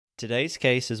Today's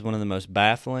case is one of the most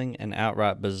baffling and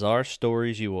outright bizarre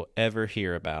stories you will ever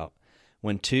hear about.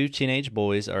 When two teenage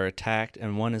boys are attacked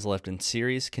and one is left in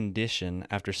serious condition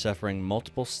after suffering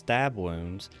multiple stab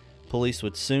wounds, police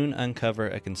would soon uncover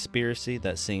a conspiracy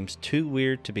that seems too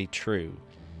weird to be true.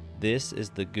 This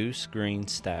is the Goose Green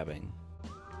stabbing.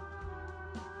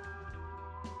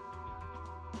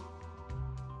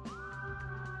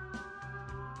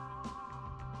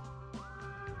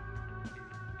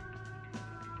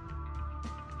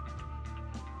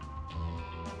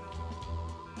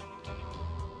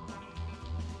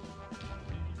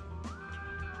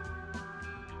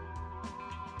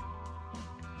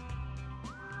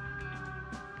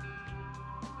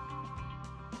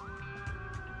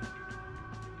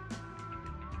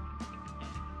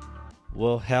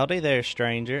 Well, howdy there,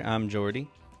 stranger. I'm Jordy.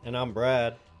 And I'm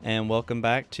Brad. And welcome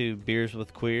back to Beers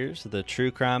with Queers, the true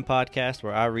crime podcast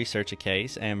where I research a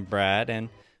case and Brad and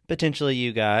potentially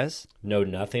you guys know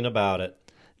nothing about it.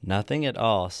 Nothing at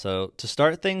all. So to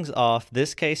start things off,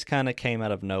 this case kind of came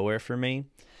out of nowhere for me.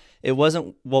 It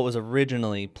wasn't what was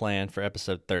originally planned for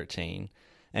episode 13.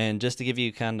 And just to give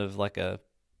you kind of like a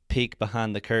peek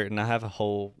behind the curtain, I have a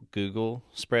whole Google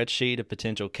spreadsheet of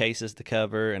potential cases to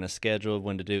cover and a schedule of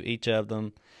when to do each of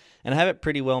them. And I have it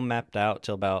pretty well mapped out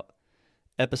till about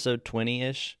episode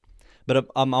 20-ish. But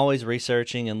I'm always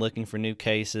researching and looking for new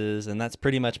cases, and that's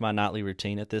pretty much my nightly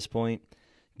routine at this point.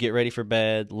 Get ready for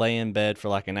bed, lay in bed for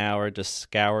like an hour, just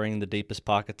scouring the deepest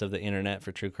pockets of the internet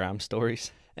for true crime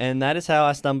stories. And that is how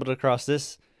I stumbled across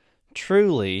this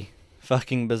truly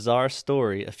fucking bizarre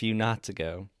story a few nights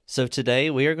ago. So today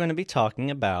we are going to be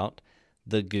talking about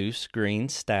the Goose Green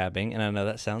stabbing, and I know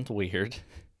that sounds weird.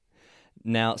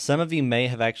 Now, some of you may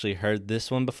have actually heard this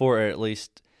one before, or at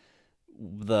least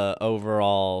the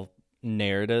overall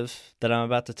narrative that I'm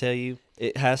about to tell you.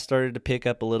 It has started to pick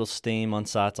up a little steam on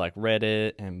sites like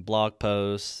Reddit and blog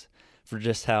posts for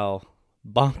just how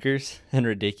bonkers and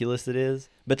ridiculous it is.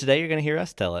 But today you're going to hear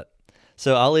us tell it.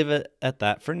 So I'll leave it at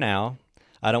that for now.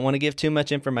 I don't want to give too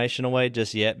much information away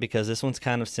just yet because this one's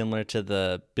kind of similar to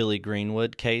the Billy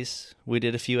Greenwood case we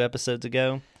did a few episodes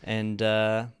ago. And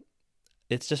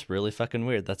it's just really fucking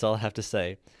weird. That's all I have to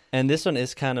say. And this one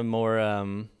is kind of more,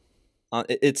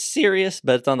 it's serious,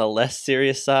 but it's on the less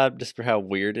serious side just for how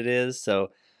weird it is.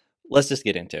 So let's just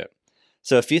get into it.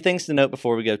 So a few things to note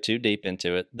before we go too deep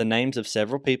into it. The names of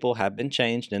several people have been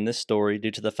changed in this story due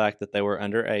to the fact that they were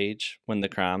underage when the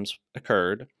crimes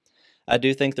occurred. I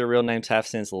do think their real names have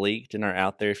since leaked and are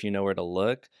out there if you know where to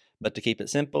look, but to keep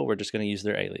it simple, we're just going to use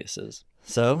their aliases.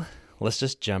 So, let's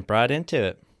just jump right into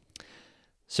it.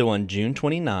 So on June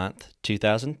 29th,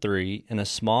 2003, in a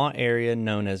small area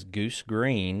known as Goose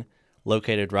Green,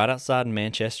 located right outside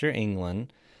Manchester,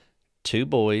 England, two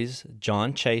boys,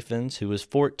 John Chaffins, who was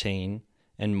 14,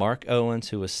 and Mark Owens,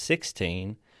 who was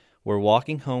 16, were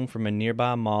walking home from a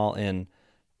nearby mall in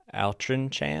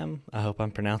Altrincham. I hope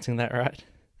I'm pronouncing that right.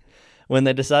 When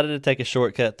they decided to take a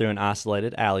shortcut through an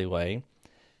isolated alleyway.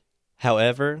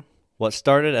 However, what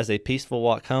started as a peaceful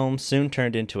walk home soon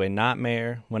turned into a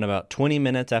nightmare when about 20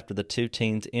 minutes after the two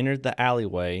teens entered the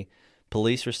alleyway,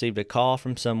 police received a call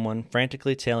from someone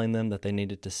frantically telling them that they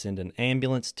needed to send an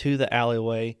ambulance to the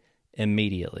alleyway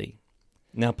immediately.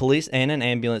 Now, police and an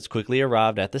ambulance quickly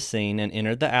arrived at the scene and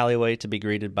entered the alleyway to be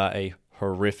greeted by a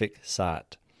horrific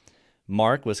sight.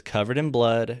 Mark was covered in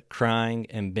blood, crying,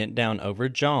 and bent down over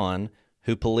John,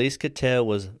 who police could tell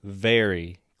was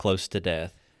very close to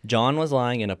death. John was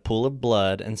lying in a pool of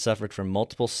blood and suffered from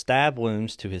multiple stab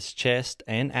wounds to his chest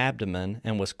and abdomen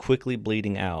and was quickly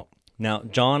bleeding out. Now,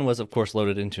 John was, of course,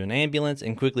 loaded into an ambulance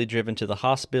and quickly driven to the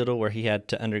hospital where he had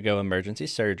to undergo emergency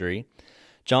surgery.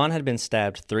 John had been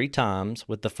stabbed 3 times,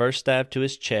 with the first stab to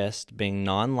his chest being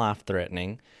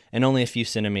non-life-threatening and only a few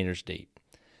centimeters deep.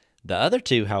 The other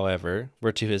 2, however,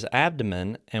 were to his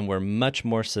abdomen and were much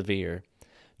more severe.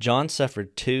 John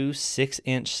suffered 2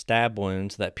 6-inch stab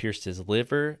wounds that pierced his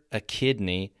liver, a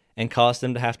kidney, and caused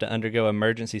him to have to undergo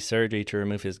emergency surgery to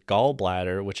remove his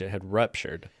gallbladder, which it had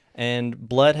ruptured. And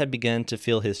blood had begun to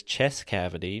fill his chest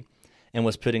cavity and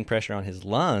was putting pressure on his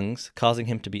lungs, causing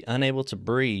him to be unable to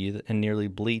breathe and nearly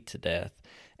bleed to death.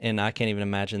 And I can't even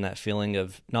imagine that feeling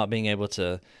of not being able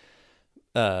to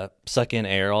suck in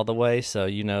air all the way, so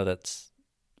you know that's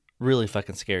really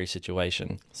fucking scary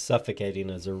situation. Suffocating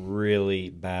is a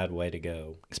really bad way to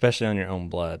go. Especially on your own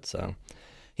blood, so.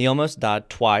 He almost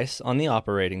died twice on the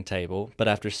operating table, but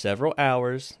after several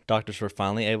hours, doctors were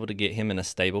finally able to get him in a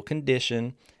stable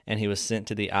condition, and he was sent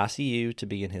to the ICU to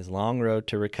begin his long road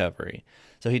to recovery.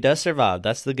 So he does survive,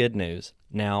 that's the good news.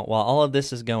 Now, while all of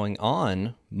this is going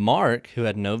on, Mark, who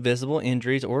had no visible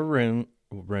injuries or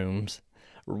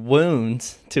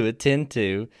wounds to attend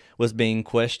to, was being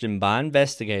questioned by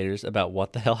investigators about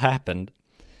what the hell happened.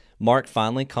 Mark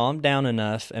finally calmed down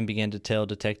enough and began to tell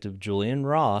Detective Julian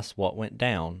Ross what went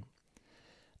down.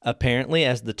 Apparently,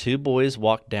 as the two boys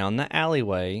walked down the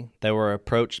alleyway, they were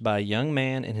approached by a young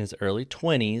man in his early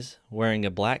 20s wearing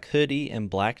a black hoodie and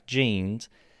black jeans.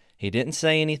 He didn't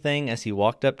say anything as he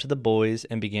walked up to the boys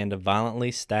and began to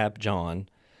violently stab John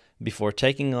before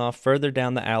taking off further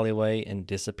down the alleyway and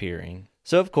disappearing.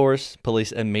 So, of course,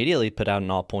 police immediately put out an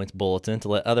all-points bulletin to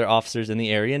let other officers in the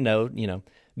area know,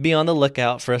 be on the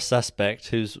lookout for a suspect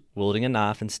who's wielding a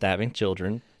knife and stabbing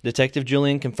children. Detective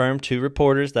Julian confirmed to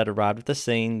reporters that arrived at the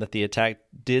scene that the attack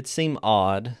did seem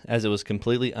odd, as it was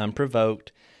completely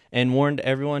unprovoked, and warned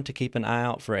everyone to keep an eye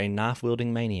out for a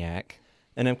knife-wielding maniac.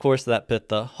 And of course, that put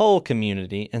the whole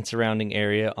community and surrounding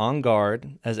area on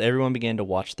guard as everyone began to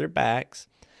watch their backs,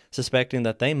 suspecting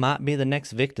that they might be the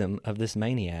next victim of this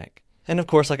maniac. And of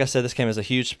course, like I said, this came as a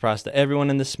huge surprise to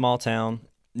everyone in this small town.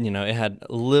 It had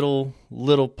little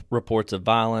reports of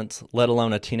violence, let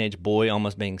alone a teenage boy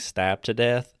almost being stabbed to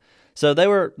death. So they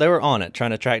were on it,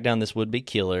 trying to track down this would-be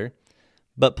killer.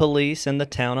 But police and the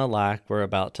town alike were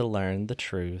about to learn the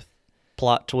truth.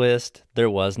 Plot twist, there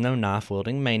was no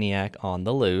knife-wielding maniac on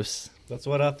the loose. That's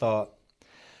what I thought.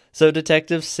 So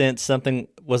detectives sensed something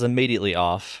was immediately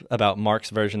off about Mark's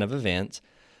version of events.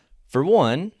 For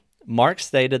one, Mark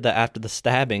stated that after the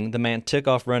stabbing, the man took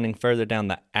off running further down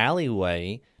the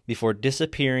alleyway before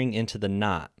disappearing into the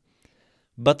night.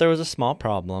 But there was a small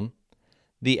problem.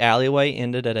 The alleyway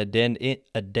ended at a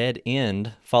dead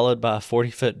end, followed by a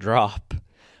 40-foot drop.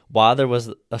 Why there was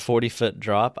a 40-foot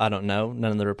drop, I don't know.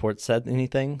 None of the reports said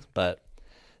anything, but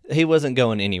he wasn't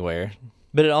going anywhere.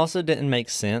 But it also didn't make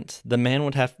sense. The man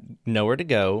would have nowhere to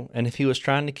go, and if he was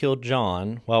trying to kill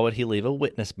John, why would he leave a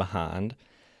witness behind?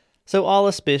 So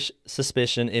all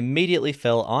suspicion immediately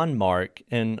fell on Mark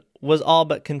and was all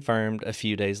but confirmed a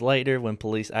few days later when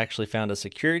police actually found a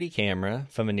security camera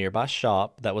from a nearby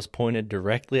shop that was pointed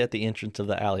directly at the entrance of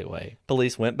the alleyway.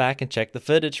 Police went back and checked the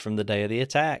footage from the day of the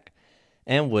attack.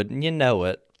 And wouldn't you know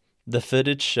it, the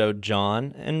footage showed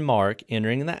John and Mark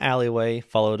entering the alleyway,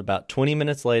 followed about 20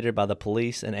 minutes later by the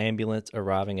police and ambulance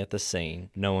arriving at the scene.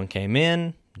 No one came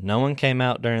in, no one came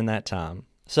out during that time.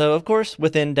 So, of course,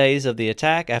 within days of the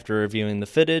attack, after reviewing the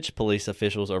footage, police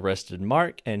officials arrested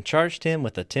Mark and charged him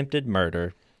with attempted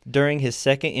murder. During his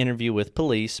second interview with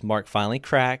police, Mark finally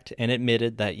cracked and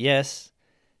admitted that, yes,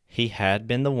 he had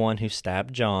been the one who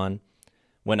stabbed John.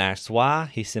 When asked why,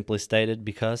 he simply stated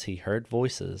because he heard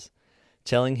voices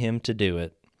telling him to do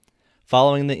it.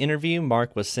 Following the interview,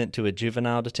 Mark was sent to a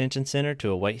juvenile detention center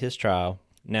to await his trial.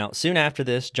 Now, soon after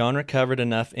this, John recovered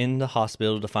enough in the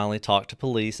hospital to finally talk to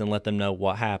police and let them know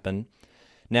what happened.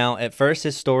 Now, at first,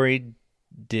 his story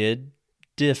did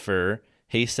differ.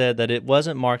 He said that it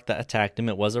wasn't Mark that attacked him,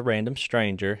 it was a random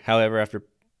stranger. However, after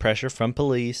pressure from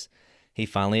police, he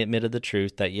finally admitted the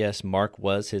truth that yes, Mark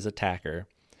was his attacker.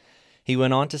 He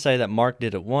went on to say that Mark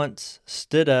did it once,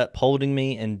 stood up, holding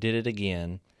me, and did it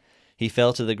again. He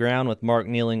fell to the ground with Mark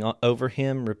kneeling over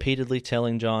him, repeatedly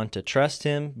telling John to trust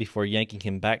him before yanking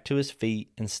him back to his feet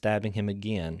and stabbing him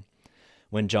again.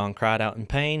 When John cried out in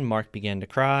pain, Mark began to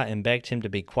cry and begged him to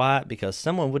be quiet because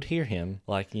someone would hear him.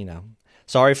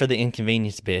 Sorry for the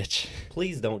inconvenience, bitch.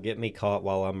 Please don't get me caught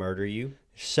while I murder you.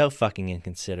 So fucking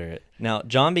inconsiderate. Now,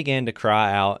 John began to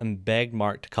cry out and begged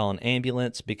Mark to call an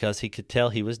ambulance because he could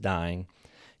tell he was dying.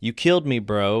 "You killed me,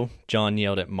 bro," John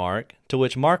yelled at Mark, to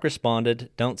which Mark responded,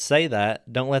 "Don't say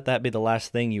that. Don't let that be the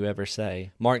last thing you ever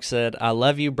say." Mark said, "I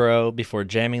love you, bro," before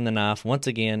jamming the knife once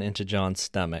again into John's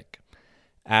stomach.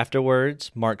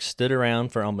 Afterwards, Mark stood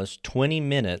around for almost 20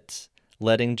 minutes,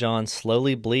 letting John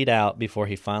slowly bleed out before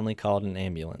he finally called an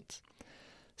ambulance.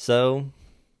 So,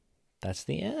 that's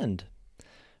the end,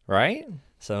 right?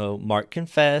 So Mark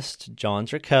confessed,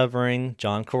 John's recovering,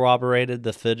 John corroborated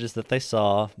the footage that they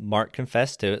saw, Mark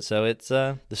confessed to it, so it's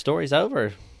the story's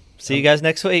over. See you guys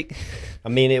next week. I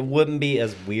mean, it wouldn't be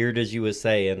as weird as you were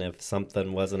saying if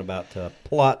something wasn't about to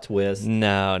plot twist.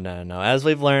 No. As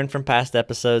we've learned from past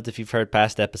episodes, if you've heard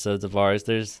past episodes of ours,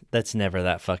 that's never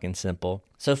that fucking simple.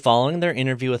 So following their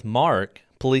interview with Mark,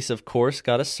 police of course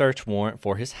got a search warrant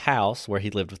for his house where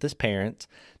he lived with his parents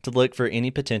to look for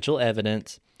any potential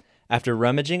evidence. After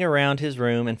rummaging around his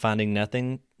room and finding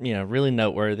nothing, really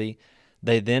noteworthy,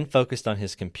 they then focused on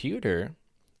his computer.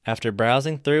 After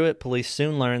browsing through it, police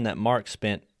soon learned that Mark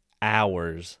spent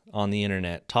hours on the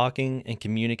internet talking and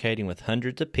communicating with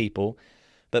hundreds of people,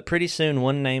 but pretty soon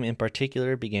one name in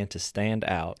particular began to stand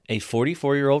out. A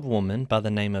 44-year-old woman by the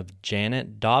name of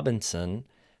Janet Dobinson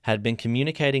had been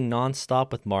communicating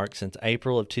nonstop with Mark since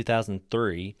April of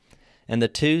 2003, and the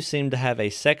two seemed to have a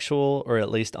sexual or at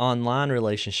least online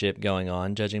relationship going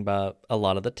on, judging by a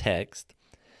lot of the text.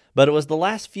 But it was the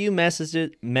last few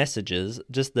messages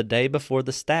just the day before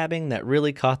the stabbing that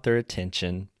really caught their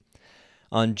attention.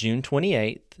 On June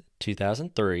 28th,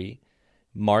 2003,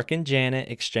 Mark and Janet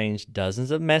exchanged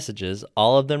dozens of messages,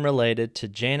 all of them related to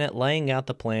Janet laying out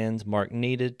the plans Mark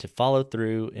needed to follow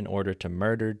through in order to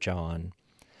murder John.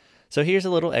 So here's a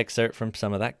little excerpt from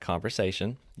some of that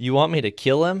conversation. "You want me to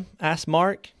kill him?" asked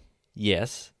Mark.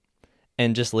 "Yes."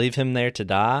 "And just leave him there to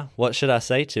die? What should I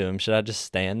say to him? Should I just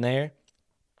stand there?"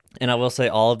 And I will say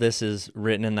all of this is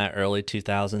written in that early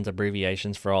 2000s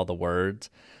abbreviations for all the words.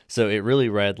 So it really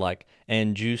read like,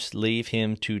 "And just leave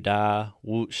him to die.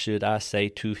 What should I say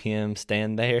to him?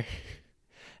 Stand there."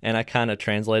 And I kind of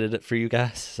translated it for you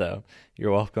guys, so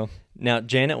you're welcome. Now,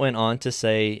 Janet went on to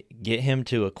say, "Get him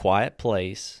to a quiet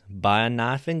place, buy a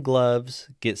knife and gloves,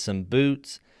 get some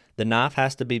boots. The knife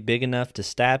has to be big enough to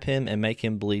stab him and make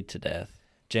him bleed to death."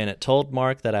 Janet told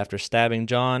Mark that after stabbing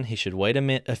John, he should wait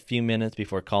a few minutes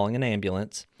before calling an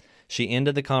ambulance. She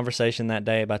ended the conversation that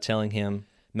day by telling him,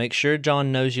 "Make sure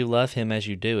John knows you love him as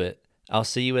you do it. I'll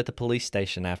see you at the police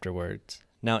station afterwards."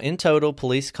 Now, in total,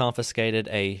 police confiscated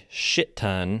a shit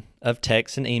ton of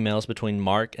texts and emails between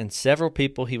Mark and several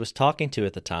people he was talking to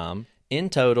at the time. In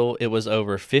total, it was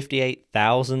over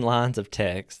 58,000 lines of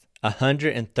text,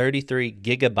 133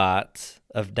 gigabytes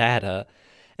of data,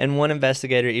 and one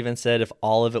investigator even said if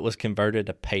all of it was converted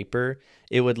to paper,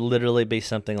 it would literally be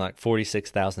something like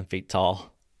 46,000 feet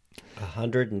tall.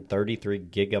 133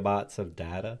 gigabytes of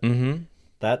data? Mm-hmm.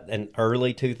 That in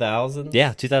early 2000s?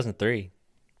 Yeah, 2003.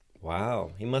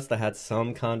 Wow. He must have had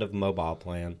some kind of mobile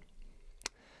plan.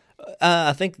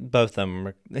 I think both of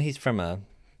them he's from a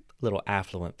little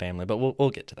affluent family, but we'll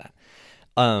get to that.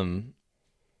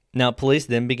 Now, police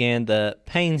then began the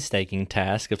painstaking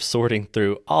task of sorting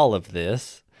through all of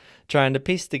this, trying to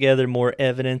piece together more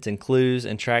evidence and clues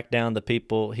and track down the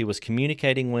people he was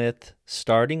communicating with,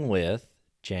 starting with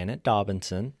Janet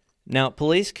Dobinson. Now,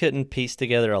 police couldn't piece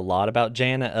together a lot about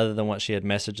Janet other than what she had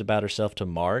messaged about herself to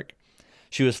Mark.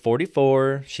 She was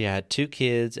 44, she had 2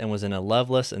 kids, and was in a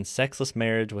loveless and sexless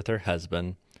marriage with her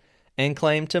husband, and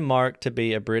claimed to Mark to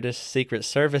be a British Secret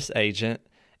Service agent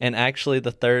and actually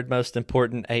the 3rd most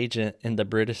important agent in the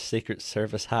British Secret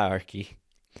Service hierarchy.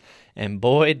 And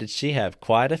boy, did she have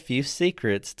quite a few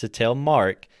secrets to tell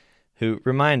Mark, who,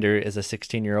 reminder, is a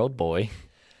 16-year-old boy.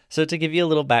 So to give you a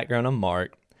little background on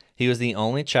Mark, he was the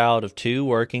only child of 2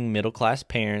 working middle-class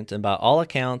parents and by all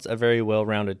accounts a very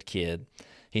well-rounded kid.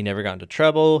 He never got into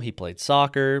trouble, he played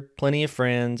soccer, plenty of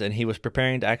friends, and he was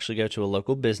preparing to actually go to a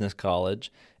local business college,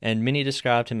 and many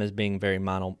described him as being very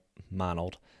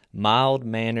mild-mannered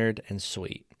and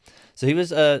sweet. So he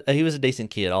was a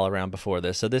decent kid all around before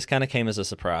this, so this kind of came as a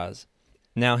surprise.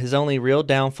 Now, his only real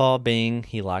downfall being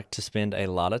he liked to spend a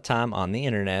lot of time on the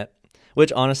internet,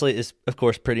 which honestly is, of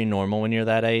course, pretty normal when you're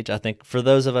that age. I think for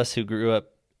those of us who grew up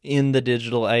in the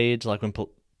digital age, like when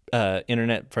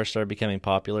internet first started becoming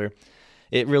popular,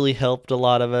 it really helped a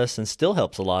lot of us and still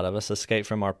helps a lot of us escape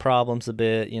from our problems a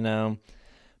bit, you know.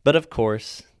 But of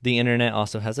course, the internet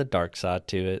also has a dark side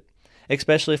to it,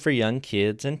 especially for young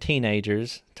kids and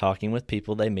teenagers talking with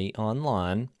people they meet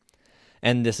online.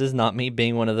 And this is not me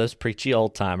being one of those preachy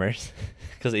old-timers,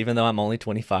 because even though I'm only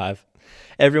 25,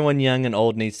 everyone young and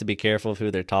old needs to be careful of who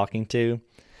they're talking to.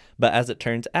 But as it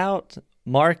turns out,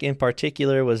 Mark in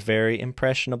particular was very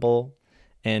impressionable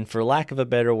and, for lack of a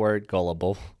better word,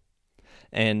 gullible.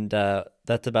 And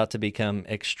that's about to become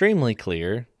extremely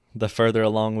clear the further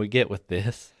along we get with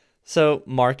this. So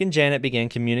Mark and Janet began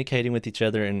communicating with each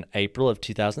other in April of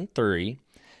 2003,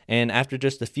 and after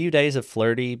just a few days of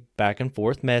flirty back and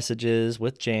forth messages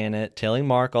with Janet, telling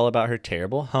Mark all about her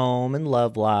terrible home and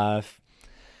love life,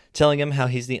 telling him how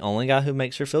he's the only guy who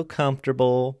makes her feel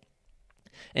comfortable,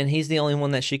 and he's the only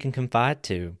one that she can confide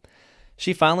to,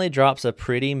 she finally drops a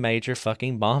pretty major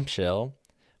fucking bombshell.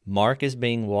 Mark is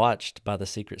being watched by the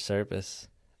Secret Service.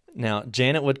 Now,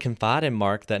 Janet would confide in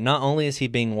Mark that not only is he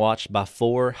being watched by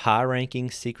 4 high-ranking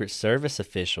Secret Service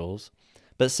officials,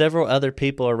 but several other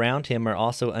people around him are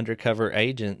also undercover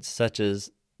agents, such as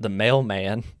the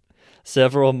mailman,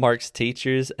 several of Mark's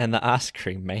teachers, and the ice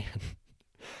cream man.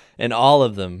 And all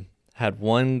of them had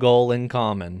one goal in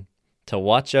common: to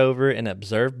watch over and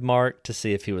observe Mark to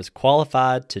see if he was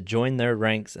qualified to join their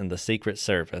ranks in the Secret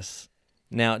Service.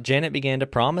 Now, Janet began to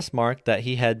promise Mark that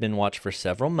he had been watched for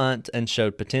several months and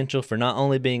showed potential for not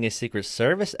only being a Secret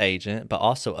Service agent, but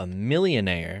also a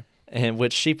millionaire, and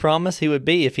which she promised he would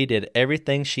be if he did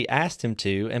everything she asked him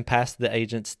to and passed the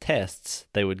agent's tests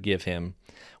they would give him,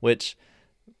 which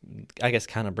I guess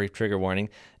kind of brief trigger warning,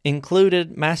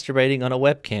 included masturbating on a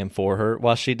webcam for her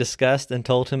while she discussed and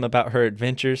told him about her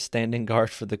adventures standing guard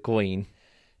for the Queen.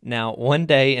 Now, one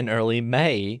day in early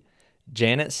May,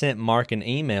 Janet sent Mark an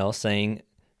email saying,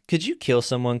 "Could you kill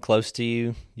someone close to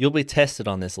you? You'll be tested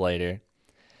on this later."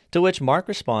 To which Mark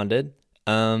responded,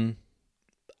 I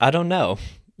don't know.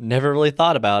 Never really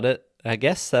thought about it. I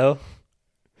guess so.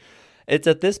 It's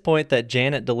at this point that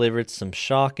Janet delivered some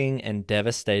shocking and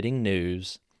devastating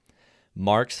news.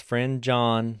 Mark's friend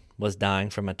John was dying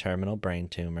from a terminal brain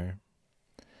tumor,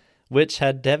 which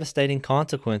had devastating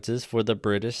consequences for the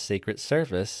British Secret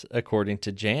Service. According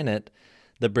to Janet,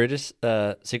 the British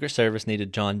Secret Service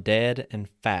needed John dead and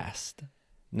fast.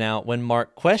 Now, when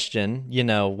Mark questioned,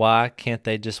 why can't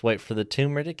they just wait for the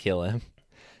tumor to kill him,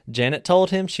 Janet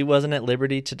told him she wasn't at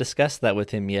liberty to discuss that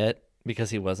with him yet because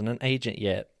he wasn't an agent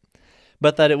yet,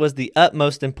 but that it was the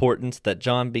utmost importance that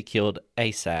John be killed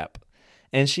ASAP,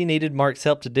 and she needed Mark's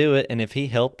help to do it, and if he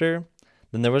helped her,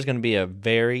 then there was going to be a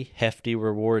very hefty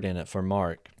reward in it for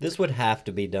Mark. This would have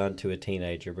to be done to a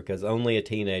teenager because only a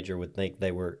teenager would think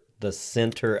they were the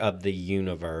center of the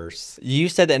universe. You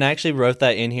said that, and I actually wrote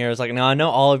that in here. I was like, now I know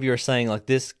all of you are saying, like,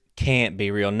 this can't be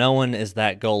real. No one is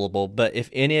that gullible. But if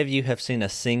any of you have seen a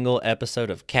single episode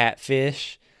of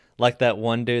Catfish, like that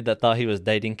one dude that thought he was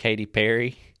dating Katy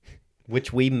Perry.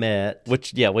 Which we met.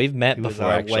 We've met he before, was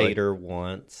our actually. waiter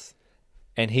once.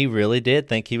 And he really did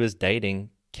think he was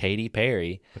dating Katy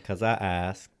Perry. Because I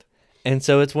asked. And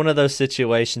so it's one of those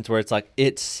situations where it's like,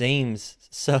 it seems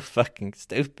so fucking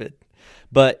stupid.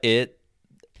 But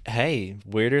hey,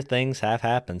 weirder things have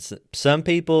happened. Some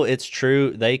people, it's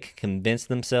true, they can convince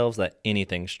themselves that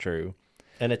anything's true.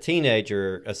 And a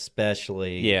teenager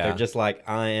especially, Yeah. They're just like,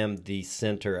 I am the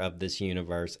center of this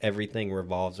universe. Everything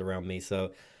revolves around me.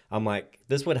 So I'm like,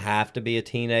 this would have to be a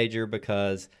teenager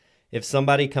because if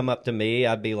somebody come up to me,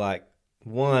 I'd be like,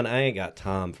 one, I ain't got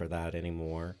time for that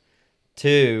anymore.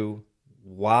 Two,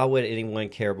 why would anyone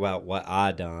care about what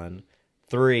I done?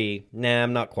 Three, nah,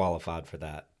 I'm not qualified for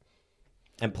that.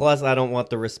 And plus, I don't want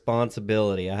the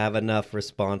responsibility. I have enough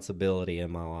responsibility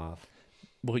in my life.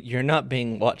 Well, you're not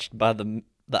being watched by the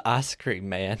ice cream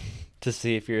man to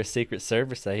see if you're a Secret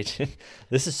Service agent.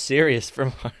 This is serious for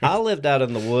Mark. I lived out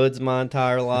in the woods my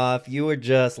entire life. You were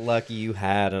just lucky you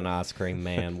had an ice cream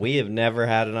man. We have never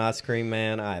had an ice cream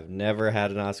man. I have never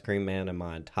had an ice cream man in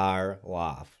my entire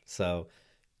life. So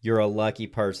you're a lucky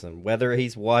person, whether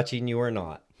he's watching you or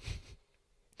not.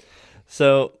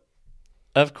 So,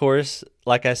 of course,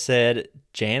 like I said,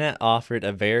 Janet offered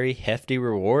a very hefty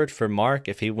reward for Mark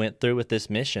if he went through with this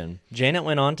mission. Janet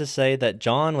went on to say that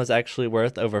John was actually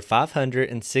worth over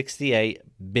 568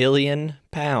 billion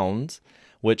pounds,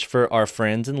 which for our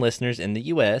friends and listeners in the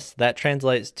U.S., that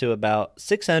translates to about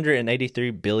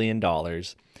 $683 billion,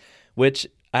 which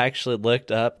I actually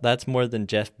looked up. That's more than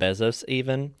Jeff Bezos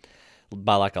even,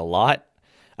 by like a lot.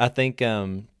 I think,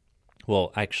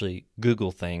 actually,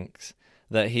 Google thinks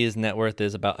that his net worth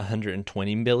is about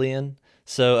 120 billion.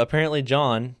 So apparently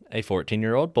John, a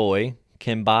 14-year-old boy,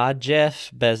 can buy Jeff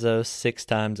Bezos 6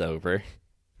 times over.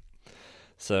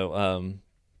 So,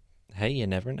 hey, you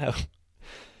never know.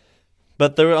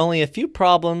 But there were only a few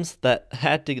problems that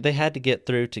they had to get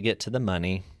through to get to the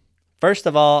money. First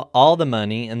of all the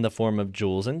money in the form of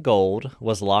jewels and gold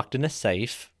was locked in a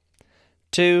safe.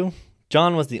 2,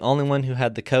 John was the only one who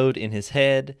had the code in his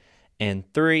head. And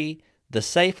 3, the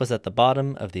safe was at the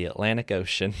bottom of the Atlantic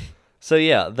Ocean. So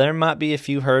yeah, there might be a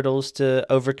few hurdles to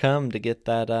overcome to get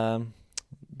that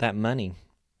money.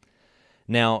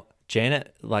 Now,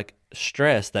 Janet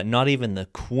stressed that not even the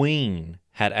Queen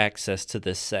had access to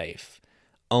this safe.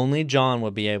 Only John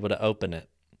would be able to open it.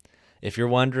 If you're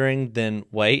wondering, then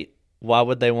wait, why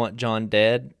would they want John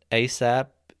dead ASAP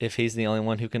if he's the only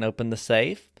one who can open the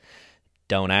safe?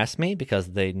 Don't ask me,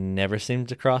 because they never seem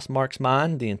to cross Mark's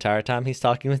mind the entire time he's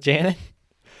talking with Janet.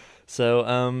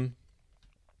 So,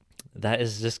 that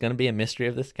is just going to be a mystery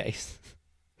of this case.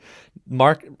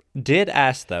 Mark did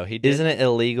ask, though, isn't it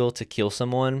illegal to kill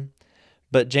someone?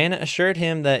 But Janet assured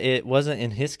him that it wasn't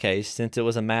in his case, since it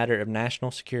was a matter of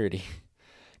national security.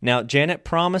 Now, Janet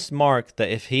promised Mark that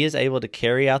if he is able to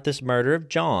carry out this murder of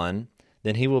John,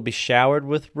 then he will be showered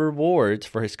with rewards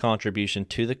for his contribution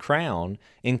to the crown,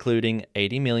 including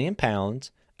 80 million pounds,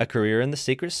 a career in the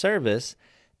Secret Service,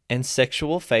 and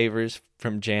sexual favors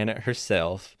from Janet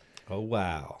herself. Oh,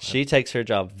 wow. She takes her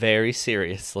job very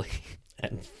seriously.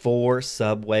 And 4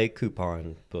 Subway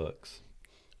coupon books.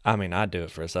 I mean, I'd do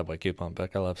it for a Subway coupon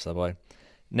book. I love Subway.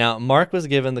 Now, Mark was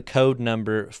given the code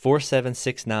number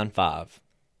 47695.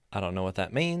 I don't know what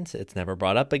that means. It's never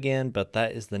brought up again, but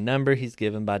that is the number he's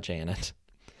given by Janet.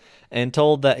 and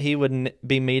told that he would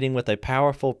be meeting with a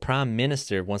powerful prime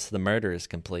minister once the murder is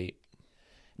complete.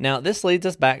 Now, this leads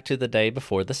us back to the day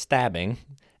before the stabbing,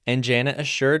 and Janet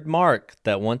assured Mark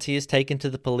that once he is taken to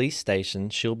the police station,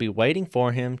 she'll be waiting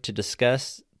for him to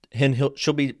discuss, and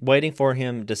she'll be waiting for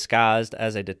him disguised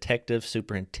as a detective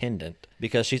superintendent,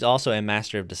 because she's also a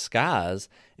master of disguise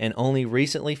and only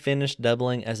recently finished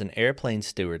doubling as an airplane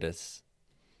stewardess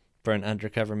for an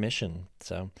undercover mission.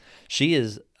 So she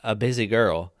is a busy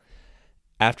girl.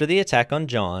 After the attack on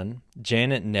John,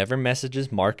 Janet never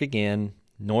messages Mark again,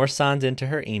 nor signs into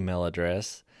her email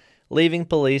address, leaving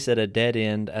police at a dead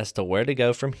end as to where to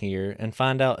go from here and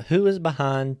find out who is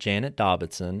behind Janet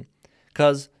Dobinson.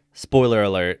 Because, spoiler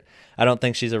alert, I don't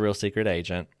think she's a real secret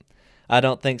agent. I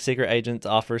don't think secret agents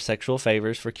offer sexual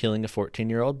favors for killing a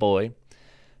 14-year-old boy.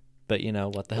 But, you know,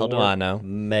 what the hell do I know?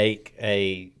 Make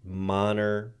a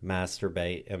minor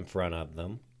masturbate in front of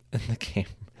them. In the game.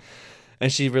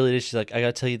 And she really did. She's like, I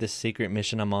gotta tell you this secret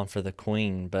mission I'm on for the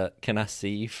queen, but can I see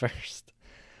you first?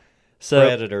 So,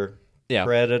 Predator. Yeah.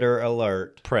 Predator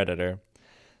alert. Predator.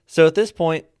 So at this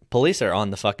point, police are on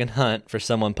the fucking hunt for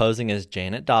someone posing as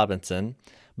Janet Dobinson,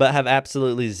 but have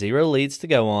absolutely zero leads to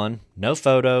go on, no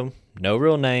photo, no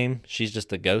real name. She's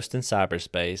just a ghost in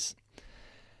cyberspace.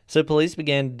 So police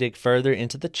began to dig further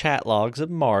into the chat logs of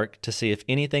Mark to see if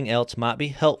anything else might be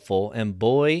helpful, and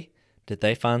boy, did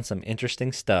they find some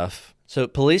interesting stuff. So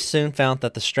police soon found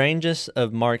that the strangest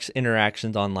of Mark's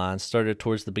interactions online started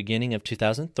towards the beginning of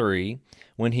 2003,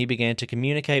 when he began to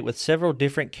communicate with several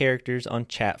different characters on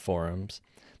chat forums.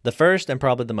 The first and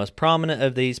probably the most prominent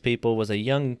of these people was a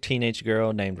young teenage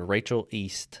girl named Rachel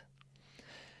East.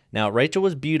 Now, Rachel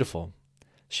was beautiful.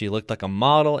 She looked like a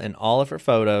model in all of her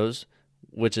photos,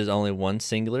 which is only one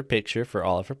singular picture for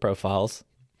all of her profiles,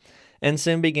 and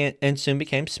soon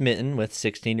became smitten with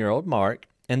 16-year-old Mark,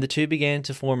 and the two began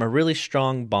to form a really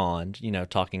strong bond, you know,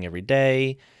 talking every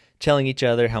day, telling each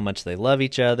other how much they love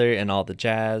each other and all the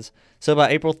jazz. So by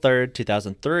April 3rd,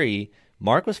 2003,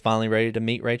 Mark was finally ready to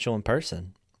meet Rachel in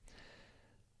person.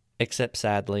 Except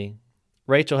sadly,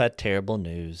 Rachel had terrible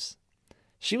news.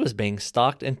 She was being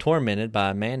stalked and tormented by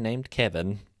a man named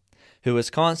Kevin, who was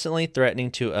constantly threatening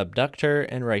to abduct her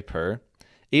and rape her,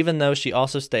 even though she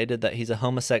also stated that he's a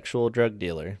homosexual drug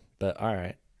dealer. But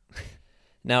alright.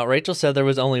 Now, Rachel said there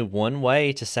was only one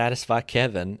way to satisfy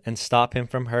Kevin and stop him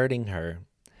from hurting her.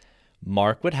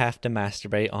 Mark would have to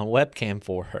masturbate on webcam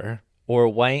for her, or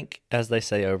wank, as they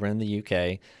say over in the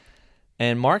UK.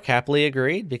 And Mark happily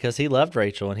agreed because he loved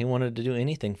Rachel and he wanted to do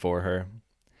anything for her.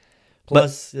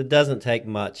 Plus, it doesn't take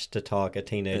much to talk a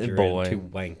teenager into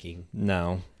wanking.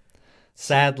 No.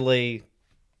 Sadly,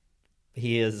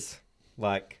 he is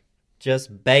like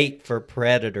just bait for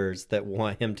predators that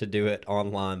want him to do it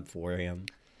online for him.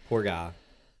 Poor guy.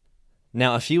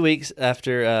 Now, a few weeks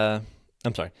after,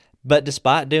 but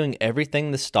despite doing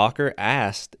everything the stalker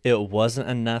asked, it wasn't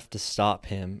enough to stop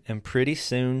him, and pretty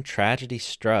soon tragedy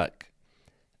struck.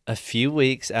 A few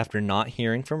weeks after not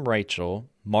hearing from Rachel,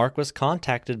 Mark was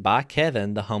contacted by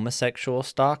Kevin, the homosexual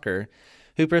stalker,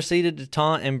 who proceeded to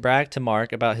taunt and brag to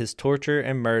Mark about his torture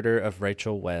and murder of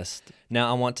Rachel West. Now,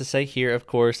 I want to say here, of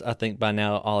course, I think by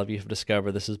now all of you have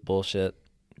discovered this is bullshit,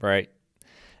 right?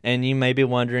 And you may be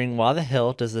wondering, why the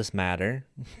hell does this matter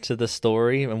to the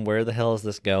story and where the hell is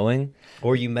this going?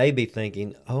 Or you may be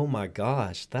thinking, oh my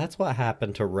gosh, that's what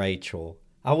happened to Rachel.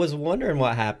 I was wondering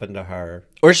what happened to her.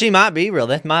 Or she might be real.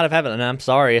 That might have happened, and I'm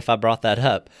sorry if I brought that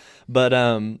up. But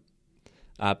I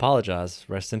apologize.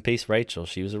 Rest in peace, Rachel.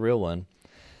 She was a real one.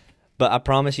 But I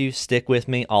promise you, stick with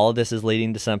me. All of this is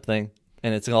leading to something,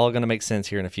 and it's all going to make sense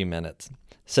here in a few minutes.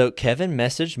 So Kevin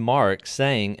messaged Mark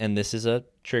saying, and this is a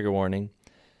trigger warning,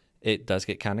 it does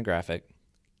get kind of graphic.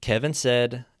 Kevin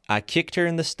said, I kicked her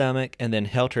in the stomach and then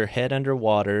held her head under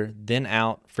water, then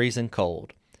out, freezing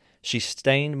cold. She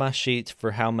stained my sheets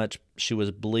for how much she was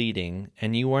bleeding,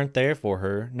 and you weren't there for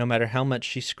her, no matter how much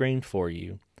she screamed for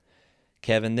you.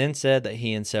 Kevin then said that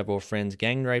he and several friends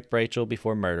gang raped Rachel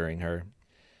before murdering her.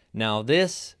 Now,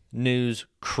 this news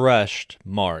crushed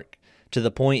Mark, to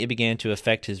the point it began to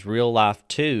affect his real life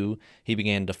too. He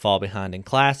began to fall behind in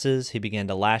classes. He began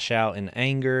to lash out in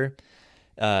anger.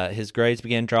 His grades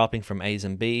began dropping from A's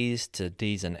and B's to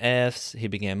D's and F's. He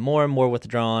began more and more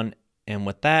withdrawn, and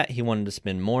with that, he wanted to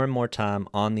spend more and more time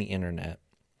on the internet.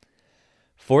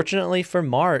 Fortunately for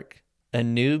Mark, a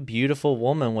new beautiful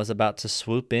woman was about to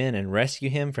swoop in and rescue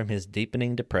him from his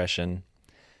deepening depression.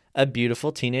 A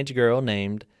beautiful teenage girl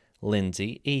named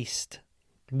Lindsay East.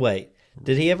 Wait,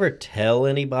 did he ever tell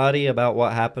anybody about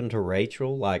what happened to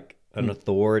Rachel? Like an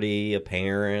authority, a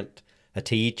parent, a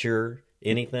teacher,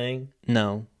 anything?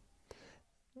 No.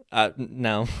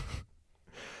 No.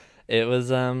 It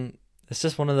was it's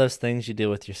just one of those things you deal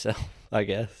with yourself, I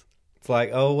guess. It's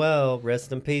like, oh well,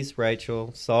 rest in peace,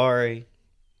 Rachel. Sorry.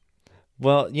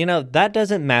 Well, that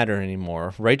doesn't matter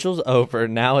anymore. Rachel's over.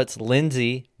 Now it's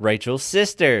Lindsay, Rachel's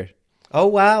sister. Oh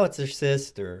wow, it's her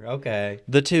sister. Okay.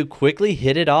 The two quickly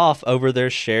hit it off over their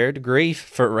shared grief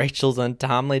for Rachel's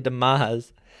untimely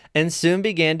demise and soon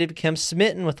began to become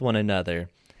smitten with one another.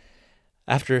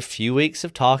 After a few weeks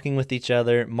of talking with each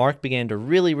other, Mark began to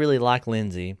really, really like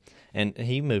Lindsay, and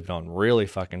he moved on really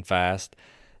fucking fast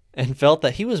and felt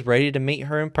that he was ready to meet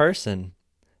her in person.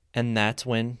 And that's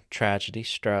when tragedy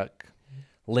struck.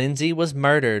 Lindsay was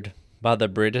murdered by the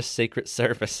British Secret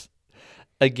Service.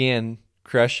 Again,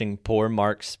 crushing poor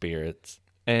Mark's spirits.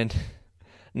 And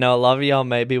now a lot of y'all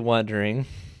may be wondering,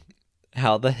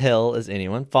 how the hell is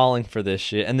anyone falling for this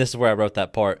shit? And this is where I wrote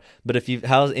that part. But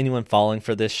how is anyone falling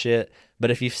for this shit? But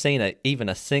if you've seen even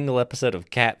a single episode of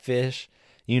Catfish,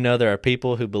 you know there are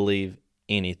people who believe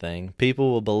anything. People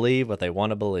will believe what they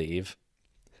want to believe,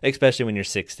 especially when you're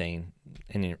 16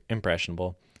 and you're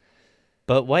impressionable.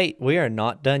 But wait, we are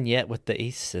not done yet with the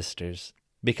East sisters,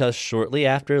 because shortly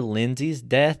after Lindsay's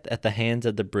death at the hands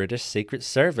of the British Secret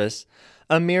Service,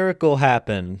 a miracle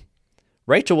happened.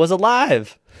 Rachel was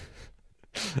alive.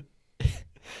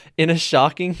 In a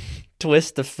shocking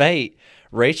twist of fate,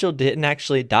 Rachel didn't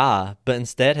actually die, but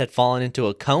instead had fallen into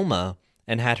a coma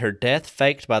and had her death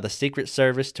faked by the Secret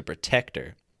Service to protect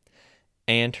her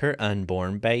and her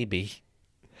unborn baby.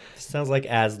 Sounds like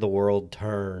As the World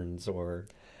Turns or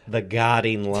The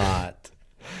Guiding Lot.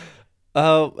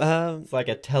 It's like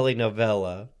a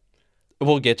telenovela.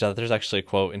 We'll get to that. There's actually a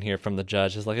quote in here from the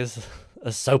judge. It's like it's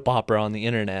a soap opera on the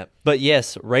internet. But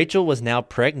yes, Rachel was now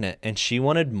pregnant, and she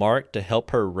wanted Mark to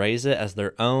help her raise it as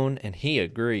their own, and he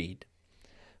agreed.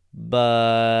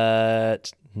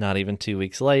 But not even 2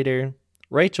 weeks later,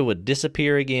 Rachel would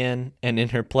disappear again, and in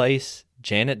her place,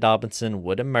 Janet Dobinson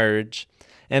would emerge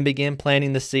and begin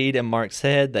planting the seed in Mark's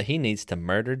head that he needs to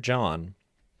murder John.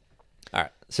 All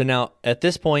right. So now, at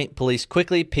this point, police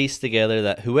quickly pieced together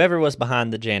that whoever was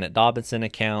behind the Janet Dobinson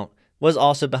account was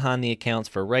also behind the accounts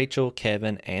for Rachel,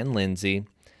 Kevin, and Lindsay.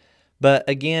 But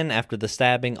again, after the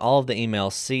stabbing, all of the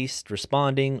emails ceased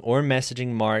responding or messaging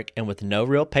Mark, and with no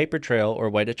real paper trail or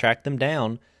way to track them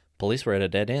down, police were at a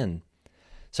dead end.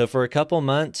 So for a couple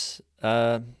months,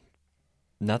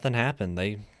 nothing happened.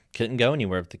 They couldn't go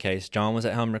anywhere with the case. John was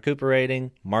at home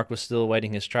recuperating, Mark was still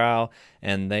awaiting his trial,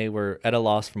 and they were at a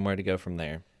loss from where to go from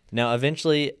there. Now,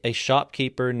 eventually, a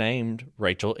shopkeeper named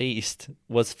Rachel East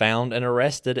was found and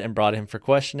arrested and brought in for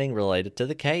questioning related to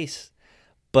the case.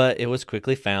 But it was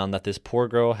quickly found that this poor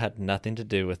girl had nothing to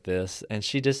do with this, and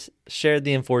she just shared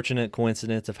the unfortunate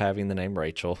coincidence of having the name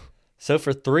Rachel. So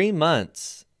for 3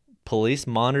 months, police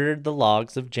monitored the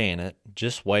logs of Janet,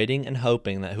 just waiting and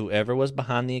hoping that whoever was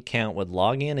behind the account would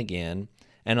log in again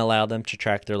and allow them to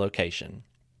track their location.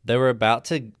 They were about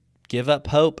to give up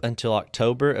hope until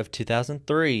October of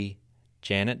 2003.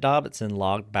 Janet Dobinson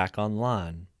logged back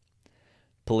online.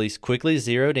 Police quickly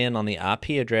zeroed in on the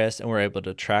IP address and were able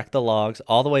to track the logs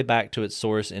all the way back to its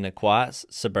source in a quiet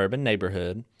suburban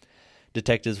neighborhood.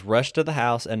 Detectives rushed to the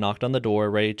house and knocked on the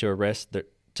door, ready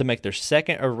to make their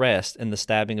second arrest in the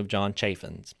stabbing of John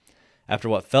Chaffins. After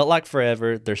what felt like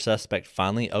forever, their suspect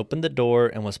finally opened the door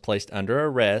and was placed under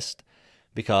arrest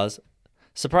because,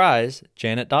 surprise,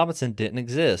 Janet Dobinson didn't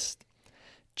exist.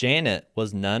 Janet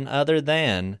was none other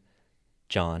than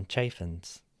John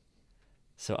Chaffins.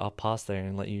 So I'll pause there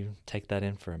and let you take that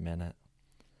in for a minute.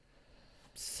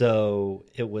 So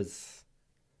it was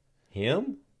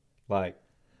him? Like,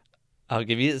 I'll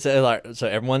give you, so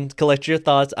everyone collect your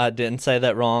thoughts. I didn't say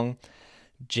that wrong.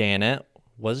 Janet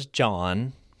was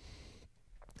John.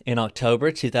 In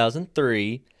October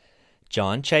 2003,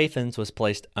 John Chaffins was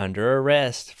placed under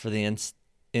arrest for the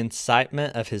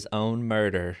incitement of his own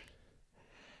murder,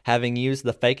 having used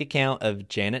the fake account of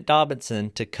Janet Dobinson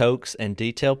to coax and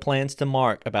detail plans to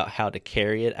Mark about how to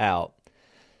carry it out.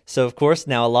 So, of course,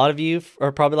 now a lot of you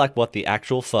are probably like, what the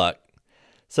actual fuck?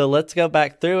 So let's go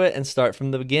back through it and start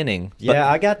from the beginning. Yeah,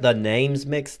 I got the names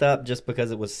mixed up just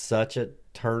because it was such a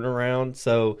turnaround.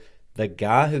 So the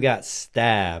guy who got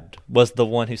stabbed was the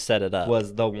one who set it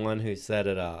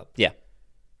up. Yeah.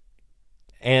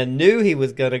 And knew he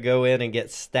was going to go in and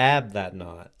get stabbed that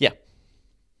night. Yeah.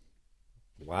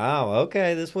 Wow,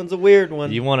 okay, this one's a weird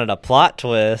one. You wanted a plot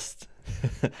twist.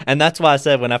 And that's why I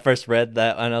said when I first read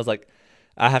that, and I was like,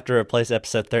 I have to replace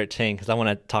episode 13 because I want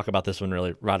to talk about this one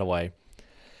really right away.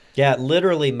 Yeah, it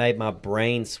literally made my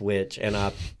brain switch, and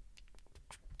I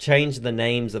changed the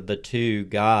names of the two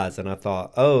guys, and I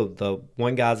thought, oh, the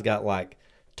one guy's got like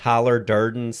Tyler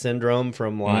Durden syndrome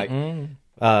from like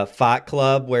Fight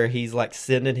Club where he's like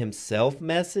sending himself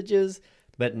messages.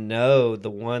 But no, the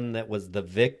one that was the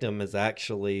victim is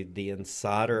actually the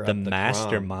insider The of the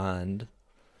mastermind. crime.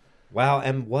 Wow,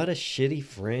 and what a shitty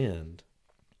friend.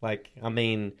 Like, I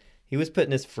mean, he was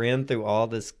putting his friend through all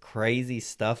this crazy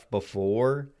stuff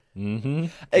before. Mm-hmm.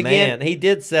 Again, Man, he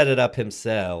did set it up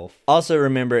himself. also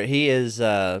remember, he is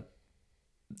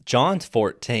John's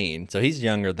 14, so he's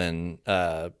younger than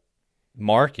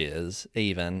Mark is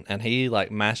even, and he like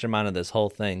masterminded this whole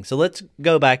thing. So let's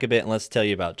go back a bit and let's tell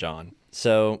you about John.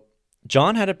 So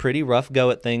John had a pretty rough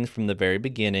go at things from the very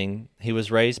beginning. He was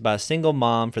raised by a single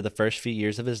mom for the first few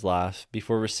years of his life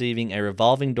before receiving a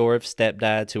revolving door of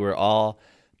stepdads who were all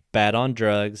bad on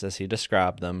drugs, as he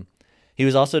described them. He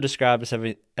was also described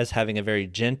as having a very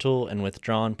gentle and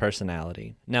withdrawn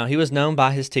personality. Now, he was known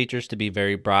by his teachers to be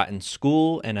very bright in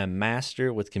school and a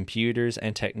master with computers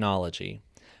and technology.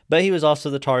 But he was also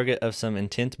the target of some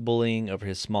intense bullying over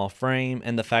his small frame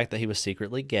and the fact that he was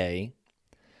secretly gay.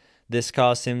 This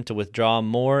caused him to withdraw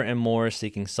more and more,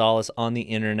 seeking solace on the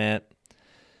internet.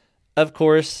 Of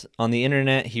course, on the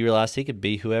internet, he realized he could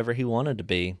be whoever he wanted to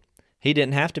be. He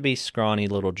didn't have to be scrawny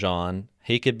little John.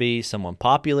 He could be someone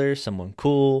popular, someone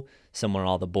cool, someone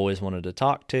all the boys wanted to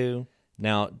talk to.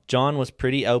 Now, John was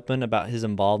pretty open about his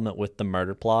involvement with the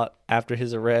murder plot. After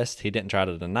his arrest, he didn't try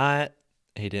to deny it.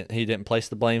 He didn't place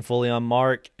the blame fully on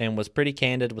Mark and was pretty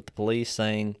candid with the police,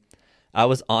 saying, "I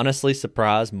was honestly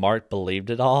surprised Mark believed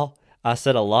it all. I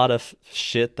said a lot of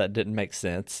shit that didn't make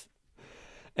sense."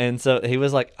 And so he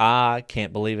was like, "I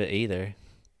can't believe it either."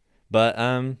 But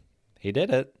he did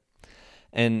it.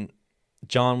 And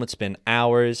John would spend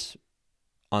hours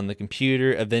on the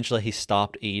computer. Eventually he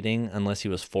stopped eating unless he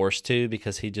was forced to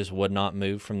because he just would not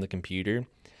move from the computer.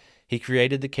 He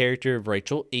created the character of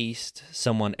Rachel East,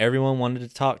 someone everyone wanted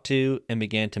to talk to, and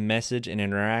began to message and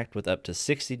interact with up to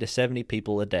 60 to 70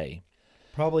 people a day.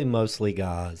 Probably mostly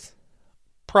guys.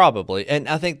 Probably. And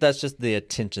I think that's just the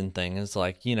attention thing. It's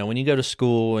like, you know, when you go to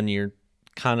school and you're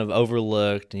kind of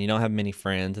overlooked and you don't have many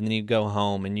friends, and then you go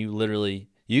home and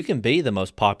you can be the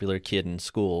most popular kid in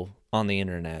school on the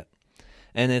internet.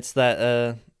 And it's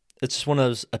that, it's just one of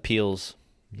those appeals,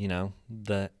 you know,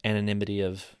 the anonymity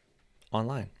of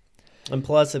online. And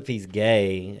plus, if he's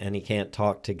gay and he can't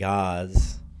talk to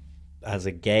guys as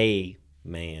a gay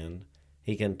man,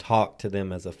 he can talk to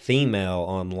them as a female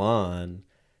online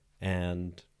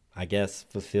and I guess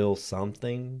fulfill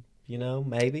something, you know,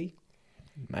 maybe.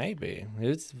 Maybe.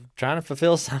 He's trying to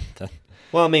fulfill something.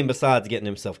 Well, I mean, besides getting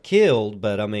himself killed,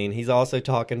 but I mean, he's also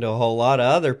talking to a whole lot of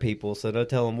other people, so don't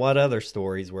tell him what other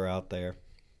stories were out there.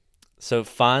 So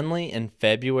finally, in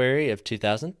February of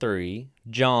 2003,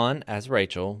 John, as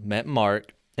Rachel, met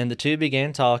Mark, and the two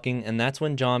began talking, and that's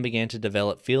when John began to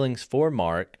develop feelings for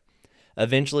Mark.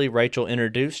 Eventually, Rachel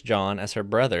introduced John as her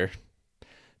brother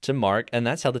to Mark, and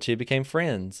that's how the two became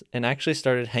friends, and actually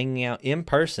started hanging out in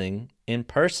person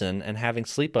and having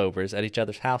sleepovers at each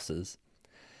other's houses.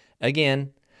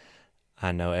 Again,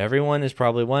 I know everyone is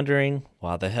probably wondering,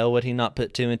 why the hell would he not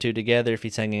put two and two together if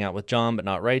he's hanging out with John but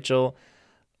not Rachel?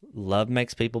 Love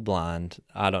makes people blind.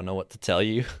 I don't know what to tell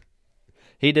you.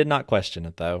 He did not question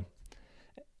it, though.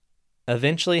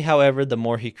 Eventually, however, the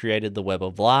more he created the web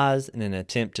of lies in an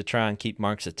attempt to try and keep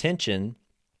Mark's attention,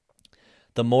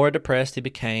 the more depressed he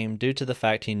became due to the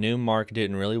fact he knew Mark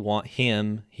didn't really want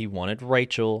him, he wanted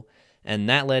Rachel, and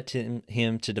that led to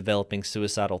him to developing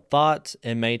suicidal thoughts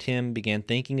and made him begin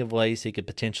thinking of ways he could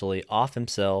potentially off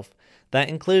himself. That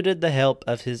included the help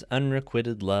of his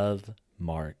unrequited love,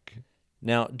 Mark.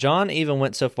 Now, John even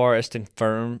went so far as to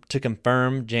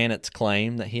confirm Janet's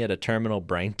claim that he had a terminal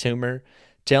brain tumor,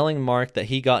 telling Mark that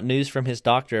he got news from his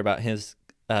doctor about his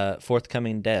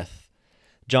forthcoming death.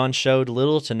 John showed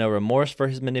little to no remorse for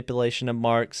his manipulation of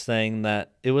Mark, saying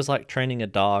that it was like training a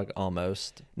dog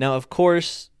almost. Now, of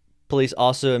course, police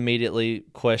also immediately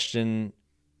questioned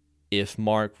if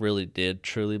Mark really did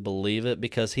truly believe it,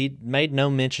 because he made no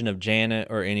mention of Janet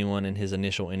or anyone in his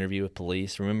initial interview with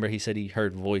police. Remember, he said he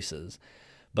heard voices.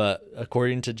 But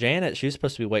according to Janet, she was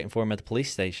supposed to be waiting for him at the police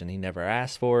station. He never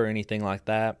asked for her or anything like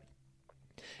that.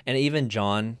 And even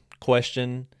John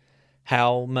questioned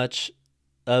how much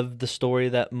of the story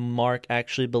that Mark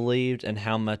actually believed and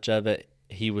how much of it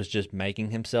he was just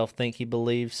making himself think he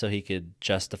believed so he could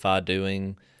justify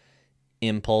doing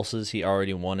impulses he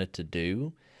already wanted to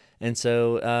do. And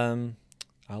so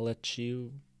I'll let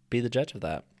you be the judge of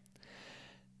that.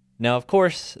 Now, of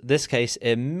course, this case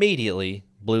immediately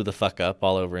blew the fuck up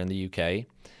all over in the UK,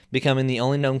 becoming the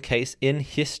only known case in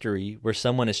history where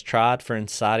someone is tried for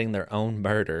inciting their own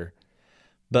murder.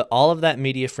 But all of that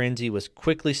media frenzy was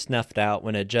quickly snuffed out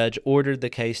when a judge ordered the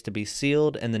case to be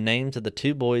sealed and the names of the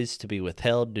two boys to be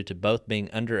withheld due to both being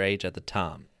underage at the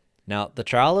time. Now, the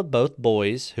trial of both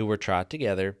boys, who were tried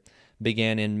together,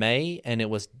 began in May, and it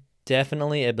was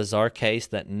definitely a bizarre case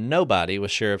that nobody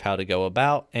was sure of how to go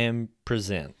about and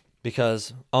present.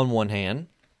 Because, on one hand,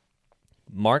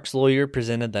 Mark's lawyer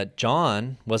presented that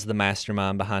John was the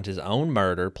mastermind behind his own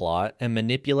murder plot and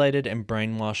manipulated and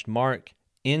brainwashed Mark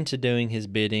into doing his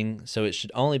bidding, so it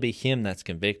should only be him that's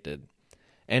convicted.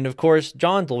 And of course,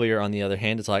 John's lawyer, on the other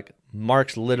hand, is like,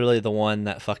 Mark's literally the one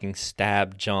that fucking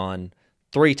stabbed John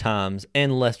 3 times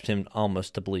and left him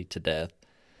almost to bleed to death.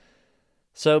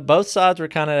 So both sides were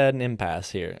kind of at an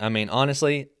impasse here. I mean,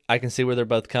 honestly, I can see where they're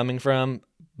both coming from.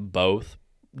 Both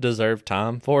deserve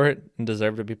time for it and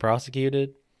deserve to be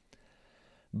prosecuted.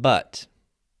 But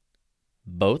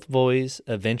both boys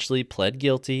eventually pled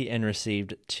guilty and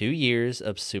received 2 years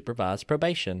of supervised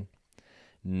probation,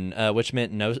 which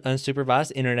meant no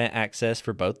unsupervised internet access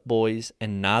for both boys,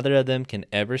 and neither of them can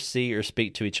ever see or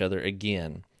speak to each other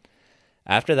again.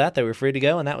 After that, they were free to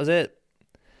go, and that was it.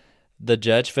 The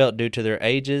judge felt due to their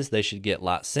ages, they should get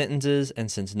light sentences,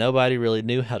 and since nobody really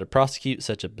knew how to prosecute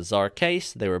such a bizarre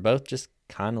case, they were both just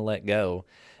kind of let go.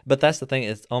 But that's the thing,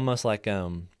 it's almost like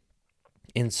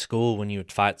in school when you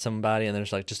would fight somebody and they're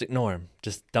just like, just ignore him,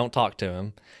 just don't talk to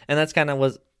him. And that's kind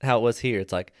of how it was here.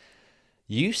 It's like,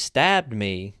 you stabbed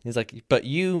me. He's like, but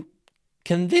you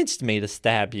convinced me to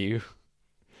stab you.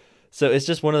 So it's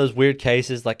just one of those weird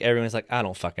cases, like everyone's like, I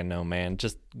don't fucking know, man,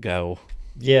 just go.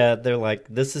 Yeah, they're like,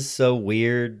 this is so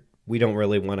weird, we don't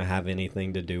really want to have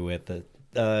anything to do with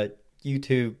it. You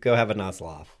two, go have a nice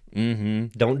life.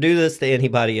 Mm-hmm. Don't do this to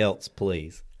anybody else,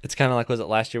 please. It's kind of like, was it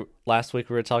last week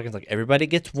we were talking, it's like, everybody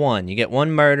gets one. You get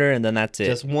one murder, and then that's it.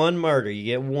 Just one murder. You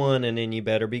get one, and then you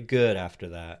better be good after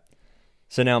that.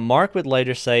 So now Mark would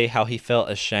later say how he felt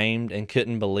ashamed and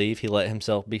couldn't believe he let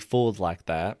himself be fooled like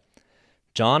that.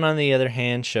 John, on the other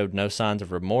hand, showed no signs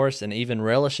of remorse and even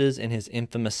relishes in his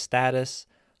infamous status,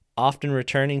 often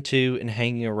returning to and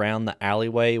hanging around the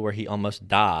alleyway where he almost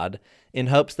died in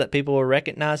hopes that people will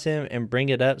recognize him and bring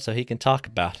it up so he can talk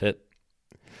about it.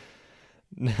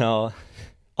 Now,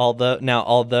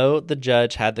 although the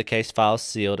judge had the case files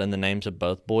sealed and the names of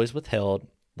both boys withheld,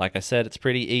 like I said, it's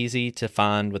pretty easy to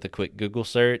find with a quick Google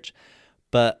search,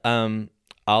 but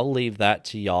I'll leave that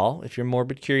to y'all if your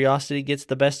morbid curiosity gets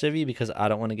the best of you, because I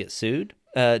don't want to get sued.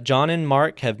 John and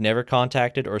Mark have never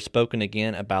contacted or spoken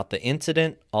again about the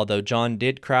incident, although John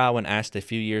did cry when asked a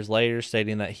few years later,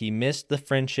 stating that he missed the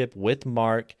friendship with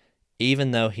Mark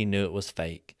even though he knew it was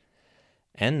fake.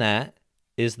 And that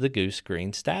is the Goose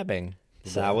Green stabbing.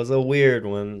 That was a weird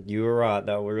one. You were right.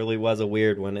 That really was a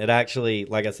weird one. It actually,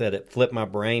 like I said, it flipped my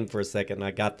brain for a second.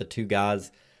 I got the two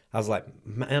guys. I was like,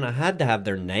 man, I had to have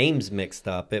their names mixed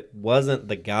up. It wasn't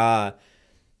the guy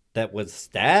that was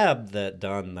stabbed that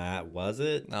done that, was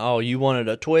it? Oh, you wanted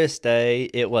a twist, eh?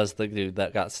 It was the dude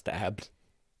that got stabbed.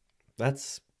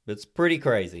 It's pretty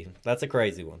crazy. That's a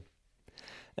crazy one.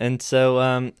 And so,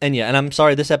 and I'm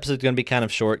sorry, this episode's going to be kind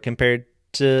of short compared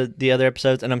to the other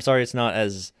episodes, and I'm sorry it's not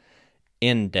as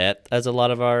in-depth as a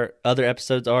lot of our other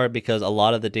episodes are, because a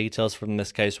lot of the details from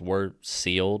this case were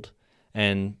sealed,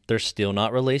 and they're still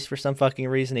not released for some fucking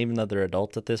reason, even though they're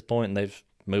adults at this point and they've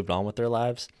moved on with their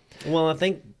lives. Well, I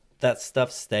think that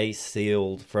stuff stays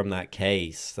sealed from that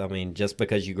case. I mean, just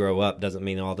because you grow up doesn't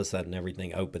mean all of a sudden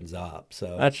everything opens up.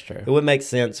 So that's true. It would make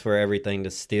sense for everything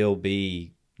to still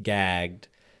be gagged,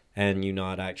 and you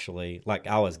not actually, like,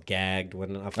 I was gagged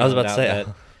when I found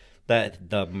out that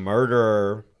the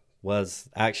murderer was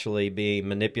actually being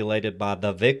manipulated by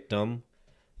the victim,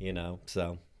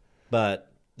 so.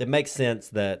 But it makes sense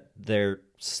that there's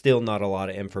still not a lot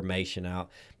of information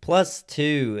out. Plus,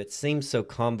 too, it seems so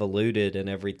convoluted and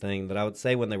everything that I would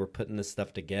say when they were putting this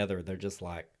stuff together, they're just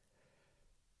like,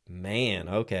 man,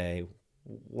 okay,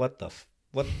 what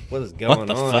is going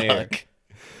on here?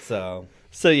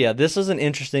 So yeah, this was an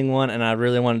interesting one, and I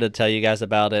really wanted to tell you guys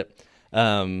about it.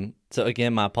 So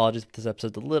again, my apologies if this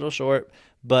episode's a little short,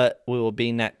 but we will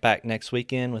be back next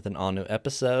weekend with an all-new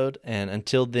episode. And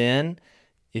until then,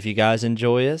 if you guys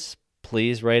enjoy us,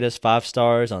 please rate us 5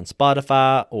 stars on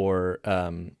Spotify or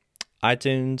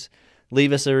iTunes.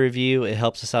 Leave us a review. It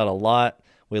helps us out a lot.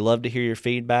 We love to hear your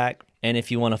feedback. And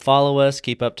if you want to follow us,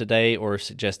 keep up to date, or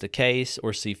suggest a case,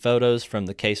 or see photos from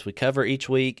the case we cover each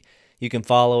week, you can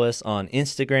follow us on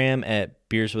Instagram at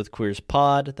Beers with Queers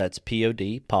Pod, that's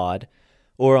P-O-D, pod,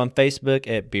 or on Facebook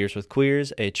at Beers with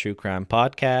Queers, a true crime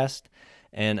podcast.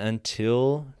 And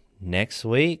until next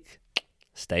week,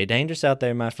 stay dangerous out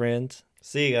there, my friends.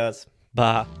 See you guys.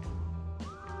 Bye.